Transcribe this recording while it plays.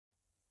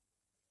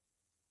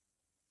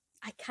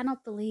I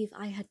cannot believe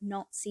I had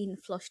not seen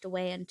Flushed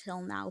Away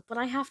until now, but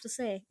I have to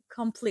say,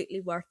 completely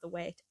worth the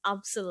wait.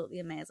 Absolutely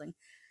amazing.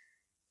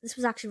 This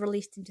was actually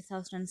released in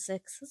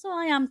 2006, so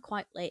I am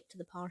quite late to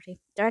the party.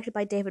 Directed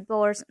by David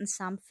Bowers and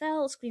Sam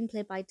Fell,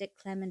 screenplay by Dick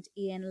Clement,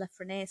 Ian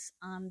Lefrenais,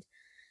 and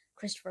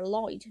Christopher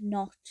Lloyd,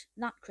 not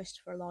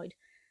Christopher Lloyd.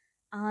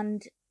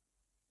 And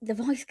the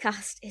voice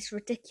cast is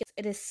ridiculous.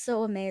 It is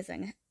so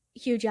amazing.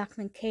 Hugh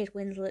Jackman, Kate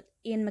Winslet,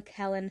 Ian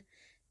McKellen,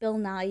 Bill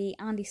Nighy,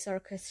 Andy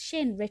Serkis,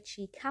 Shane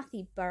Richie,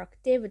 Kathy Burke,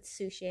 David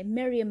Suchet,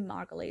 Miriam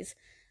Margolyes.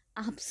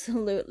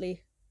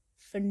 Absolutely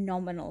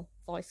phenomenal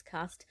voice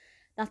cast.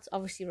 That's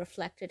obviously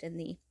reflected in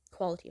the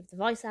quality of the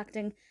voice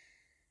acting.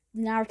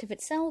 The narrative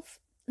itself,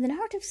 the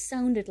narrative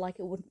sounded like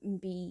it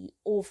wouldn't be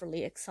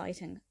overly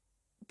exciting,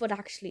 but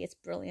actually it's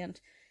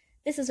brilliant.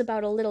 This is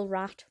about a little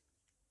rat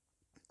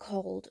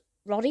called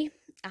Roddy,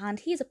 and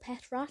he's a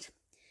pet rat.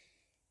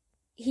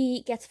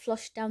 He gets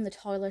flushed down the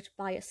toilet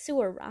by a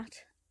sewer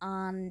rat,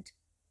 and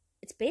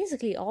it's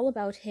basically all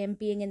about him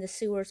being in the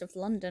sewers of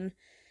London,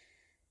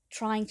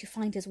 trying to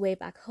find his way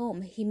back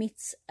home. He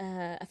meets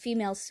a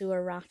female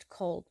sewer rat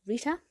called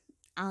Rita,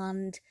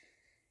 and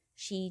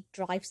she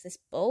drives a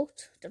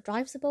boat.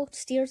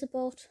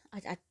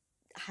 I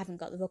haven't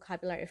got the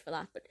vocabulary for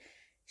that, but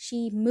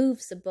she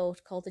moves a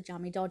boat called the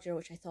Jammy Dodger,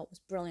 which I thought was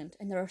brilliant.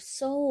 And there are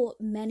so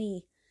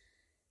many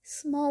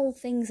small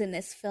things in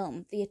this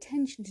film. The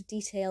attention to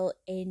detail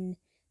in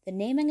the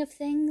naming of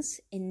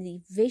things, in the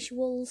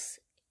visuals,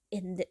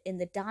 in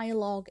the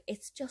dialogue,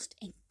 it's just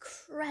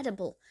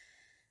incredible.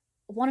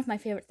 One of my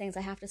favourite things,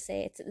 I have to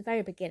say, it's at the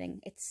very beginning.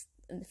 It's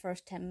in the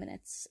first 10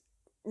 minutes.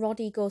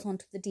 Roddy goes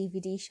onto the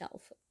DVD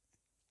shelf,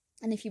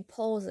 and if you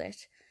pause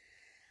it,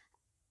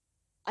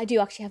 I do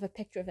actually have a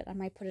picture of it, I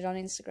might put it on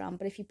Instagram,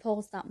 but if you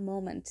pause that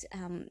moment,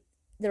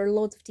 there are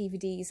loads of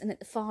DVDs, and at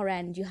the far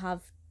end you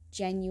have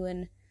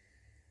genuine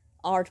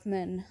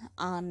Aardman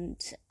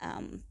and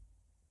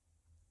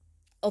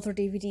other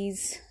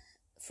DVDs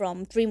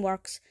from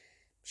DreamWorks,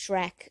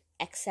 Shrek,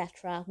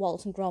 etc.,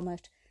 Wallace and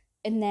Gromit,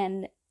 and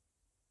then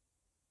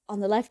on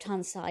the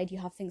left-hand side you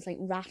have things like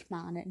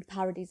Ratman and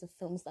parodies of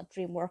films that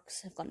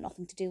DreamWorks have got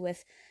nothing to do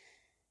with.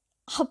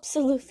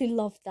 Absolutely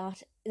loved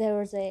that. There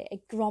was a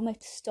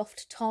Gromit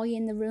stuffed toy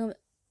in the room,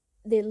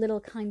 the little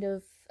kind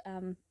of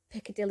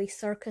Piccadilly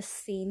Circus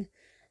scene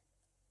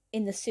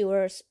in the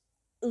sewers.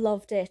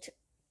 Loved it.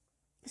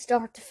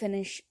 Start to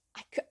finish,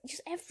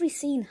 just every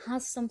scene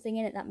has something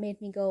in it that made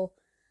me go,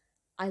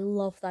 I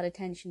love that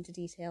attention to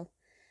detail.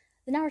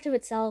 The narrative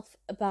itself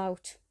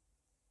about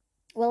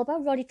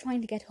Roddy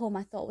trying to get home,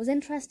 I thought was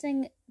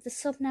interesting. The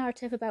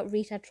sub-narrative about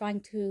Rita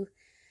trying to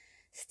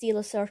steal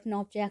a certain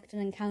object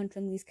and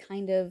encountering these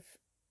kind of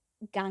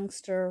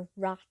gangster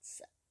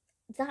rats,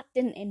 that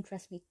didn't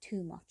interest me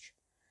too much.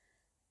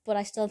 But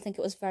I still think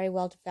it was very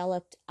well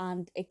developed,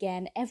 and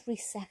again, every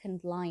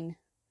second line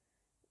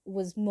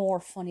was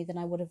more funny than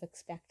I would have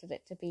expected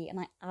it to be, and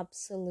I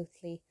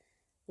absolutely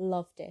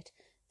loved it.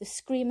 The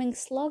screaming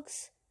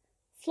slugs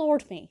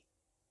floored me.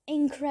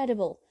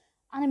 Incredible.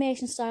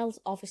 Animation styles,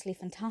 obviously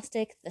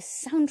fantastic. The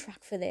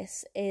soundtrack for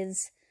this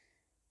is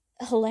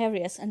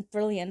hilarious and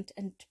brilliant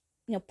and,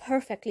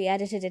 perfectly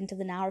edited into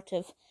the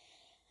narrative.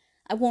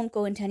 I won't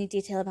go into any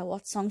detail about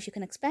what songs you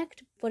can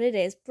expect, but it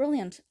is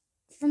brilliant.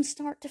 From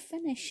start to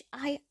finish,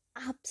 I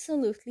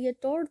absolutely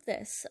adored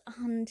this,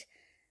 and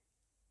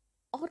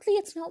oddly,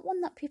 it's not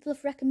one that people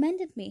have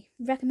recommended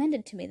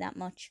to me that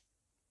much.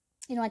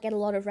 I get a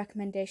lot of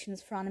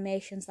recommendations for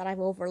animations that I've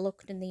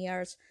overlooked in the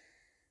years.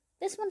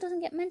 This one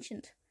doesn't get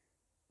mentioned,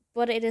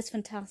 but it is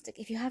fantastic.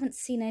 If you haven't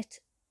seen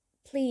it,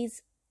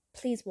 please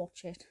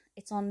watch it.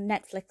 It's on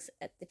Netflix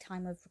at the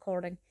time of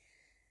recording.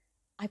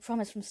 I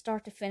promise from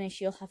start to finish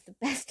you'll have the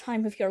best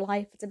time of your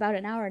life. It's about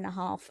an hour and a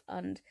half,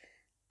 and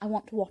I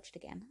want to watch it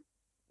again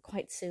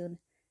quite soon.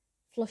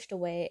 Flushed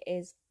Away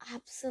is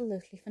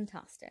absolutely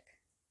fantastic.